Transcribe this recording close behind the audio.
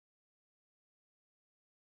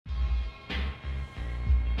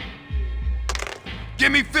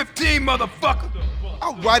Give me 15, motherfucker.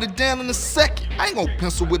 I'll write it down in a second. I ain't gonna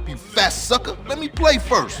pencil whip you, fat sucker. Let me play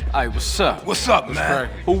first. Hey, what's up? What's up, man?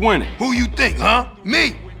 Who winning? Who you think, huh?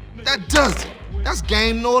 Me. That does it. That's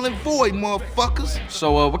game null and void, motherfuckers.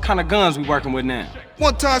 So, what kind of guns we working with now?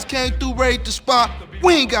 One time came through, raided the spot.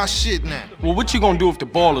 We ain't got shit now. Well, what you gonna do if the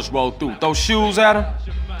ballers roll through? Throw shoes at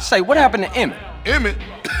him? Say, what happened to Emmett? Emmett?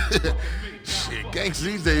 Shit, gangs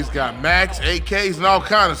these days got Macs, AKs, and all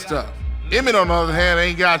kind of stuff. Emmett, on the other hand,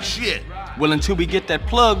 ain't got shit. Well, until we get that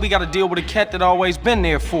plug, we gotta deal with a cat that always been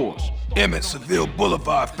there for us. Emmett, Seville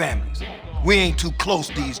Boulevard families. We ain't too close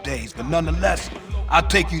these days, but nonetheless, I'll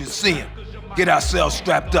take you to see him. Get ourselves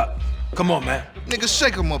strapped up. Come on, man. Nigga,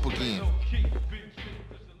 shake him up again.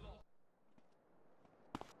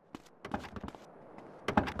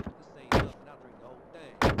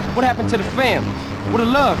 What happened to the family? Where the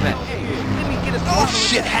love at? Oh,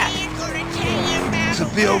 shit happened.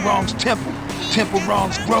 Seville wrongs Temple. Temple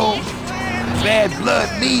wrongs Grove. Bad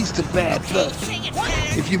blood leads to bad blood.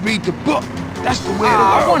 If you read the book, that's the way of the world.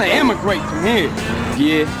 I want to emigrate from here.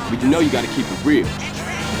 Yeah, but you know you gotta keep it real.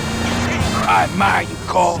 I admire you,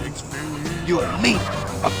 Carl. You're a leader,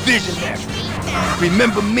 a visionary.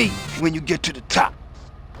 Remember me when you get to the top.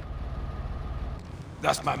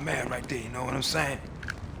 That's my man right there, you know what I'm saying?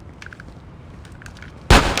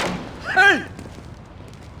 Hey!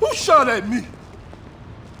 Who shot at me?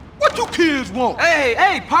 What you kids want?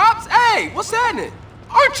 Hey, Pops! Hey, what's happening?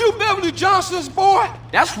 Aren't you Beverly Johnson's boy?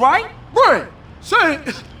 That's right. Right. Say,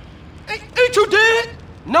 ain't you dead?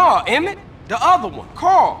 No, Emmett. The other one,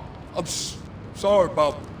 Carl. I'm sorry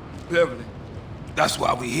about Beverly. That's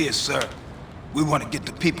why we're here, sir. We want to get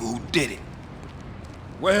the people who did it.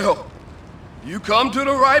 Well, you come to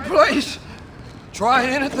the right place. Try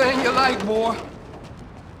anything you like, boy.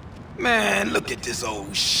 Man, look at this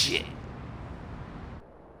old shit.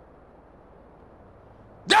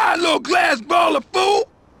 Die, little glass baller, fool!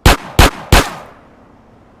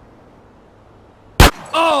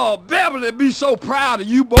 Oh, Beverly be so proud of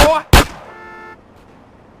you, boy.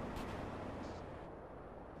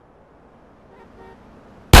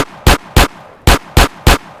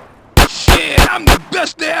 Shit, I'm the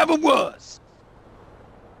best there ever was.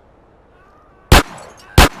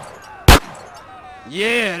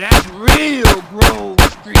 Yeah, that's real Grove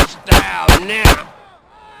Street style now.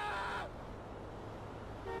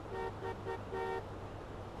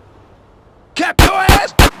 Cap your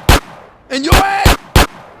ass? And your ass?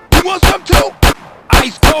 You want some too?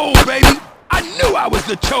 Ice cold, baby. I knew I was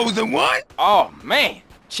the chosen one. Oh, man.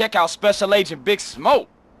 Check out Special Agent Big Smoke.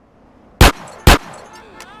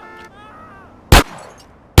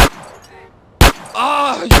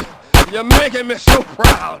 Oh, you're making me so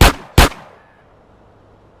proud.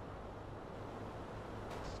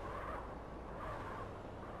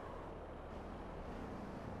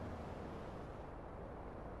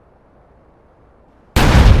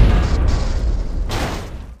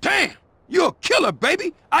 Damn, you're a killer,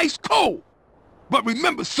 baby. Ice cold. But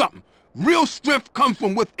remember something. Real strength comes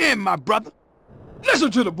from within, my brother. Listen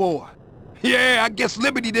to the boy. Yeah, I guess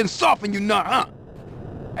liberty didn't soften you none, huh?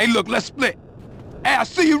 Hey, look, let's split. Hey, I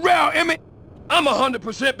see you around, Emmett. I'm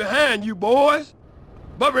 100% behind you, boys.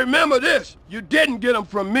 But remember this, you didn't get them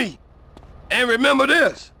from me. And remember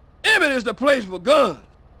this, Emmett is the place for guns.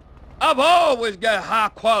 I've always got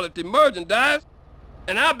high-quality merchandise,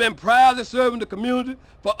 and I've been proudly serving the community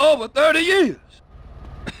for over 30 years.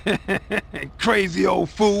 Crazy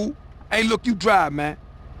old fool. Hey, look, you drive, man.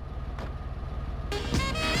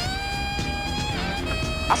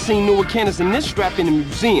 I seen newer cannons in this strap in the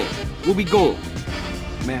museum. Where we going?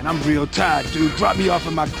 Man, I'm real tired, dude. Drop me off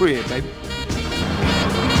at my crib, baby.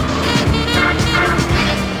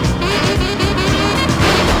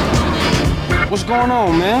 What's going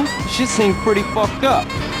on, man? Shit seems pretty fucked up.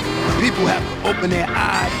 People have to open their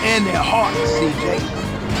eyes and their hearts, CJ.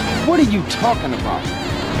 What are you talking about?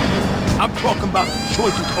 I'm talking about the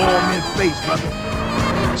choices all men face,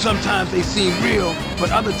 brother. Sometimes they seem real,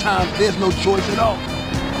 but other times there's no choice at all.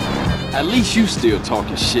 At least you still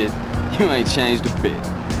talking shit. You ain't changed a bit.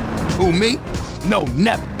 Who, me? No,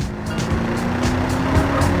 never.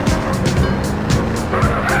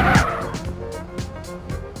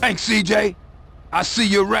 Thanks, CJ. I'll see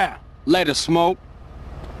you around. Later, Smoke.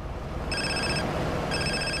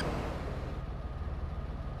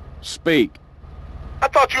 Speak. I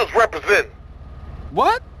thought you was representing.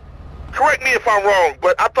 What? Correct me if I'm wrong,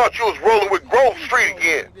 but I thought you was rolling with Grove Street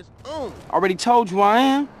again. Already told you I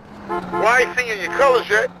am. Well, I ain't seen you in your colors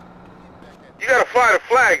yet. You gotta fly the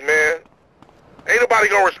flag, man. Ain't nobody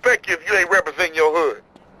gonna respect you if you ain't representing your hood.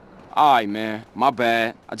 Alright, man. My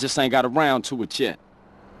bad. I just ain't got around to it yet.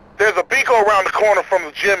 There's a Beco around the corner from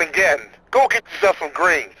the gym in Gatton. Go get yourself some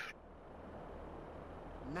greens.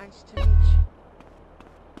 Nice to meet you.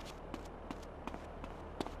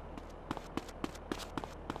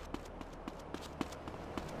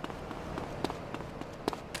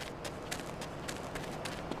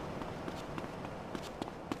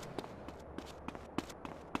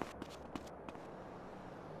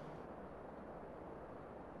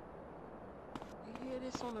 You hear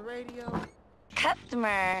this on the radio?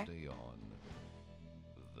 Customer. Stay on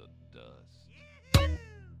the dust.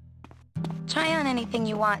 Try on anything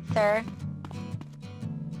you want, sir.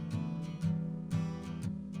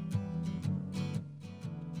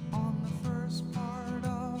 On the first part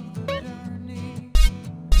of the journey,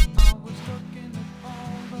 I was looking at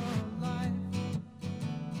all the life.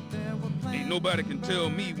 There were Ain't nobody can tell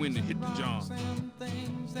me when to hit the job. and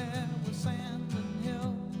things, there was sand and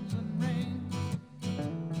hills and rain.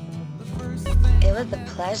 The first thing It was a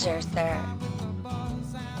pleasure, sir. with a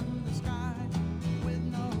buzz and the sky with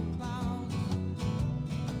no clouds.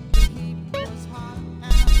 The heat was hot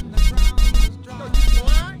and the ground was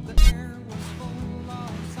dry. The air was full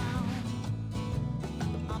of sound.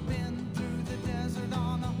 I've been through the desert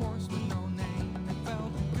on a horse with no name. It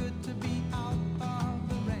felt good to be out of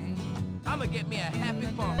the rain. I'ma get me a happy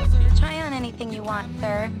farm. Try on anything you want,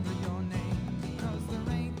 sir. Remember your name, 'cause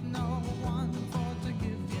there ain't no one for to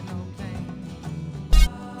give you no pain.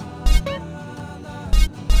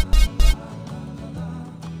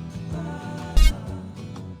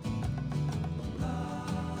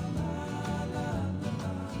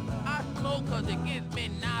 I smoke 'cause it gives me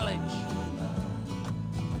knowledge.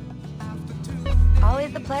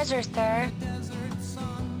 Always a pleasure, sir. Desert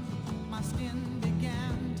sun, my skin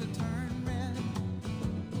began to turn red.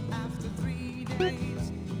 After 3 days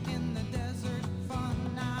in the desert fun,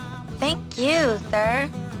 I was Thank you, sir.